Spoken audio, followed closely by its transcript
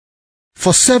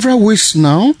For several weeks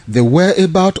now, the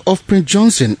whereabouts of Prince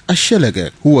Johnson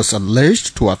Atseleghe, who was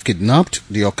alleged to have kidnapped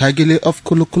the Okagile of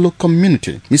Kolokolo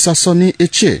Community, Mr. Sonny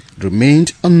Etchie,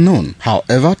 remained unknown.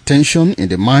 However, tension in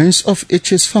the minds of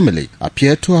Etchie's family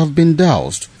appeared to have been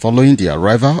doused following the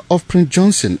arrival of Prince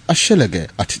Johnson Atseleghe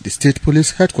at the State Police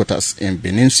Headquarters in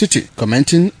Benin City.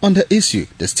 Commenting on the issue,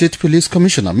 the State Police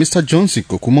Commissioner, Mr. Johnson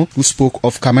Kokumo, who spoke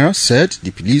off camera, said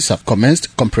the police have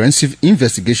commenced comprehensive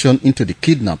investigation into the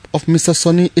kidnap of Mr.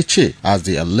 Sonny Etchie as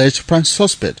the alleged prime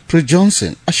suspect. Prince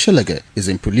Johnson Atseleghe is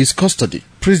in police custody.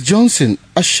 Prince Johnson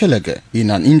Atseleghe,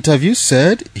 in an interview,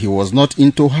 said he was not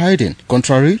into hiding,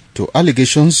 contrary to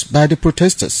allegations by the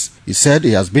protesters. He said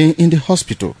he has been in the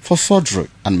hospital for surgery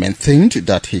and maintained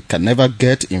that he can never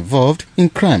get involved in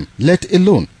crime, let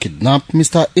alone kidnap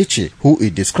Mr. Etchie, who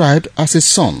he described as his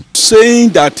son. Saying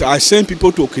that I send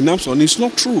people to kidnap Sonny is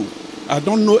not true. I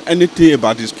don't know anything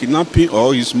about his kidnapping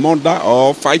or his murder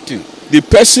or fighting. The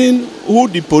person who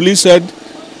the police said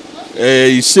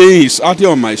is saying is acting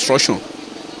on my instruction,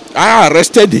 I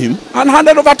arrested him and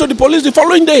handed over to the police the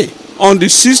following day. On the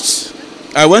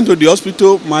 6th, I went to the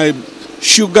hospital. My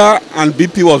sugar and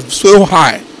BP was so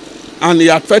high and it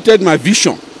affected my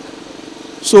vision.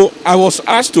 So I was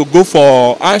asked to go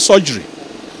for eye surgery.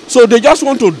 So they just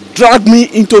want to drag me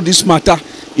into this matter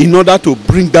in order to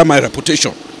bring down my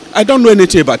reputation. I don't know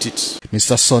anything about it.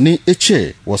 Mr. Sonny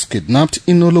Etchie was kidnapped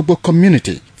in Kolokolo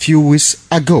Community few weeks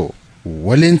ago.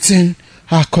 Wellington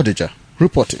Akodeja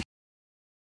reporting.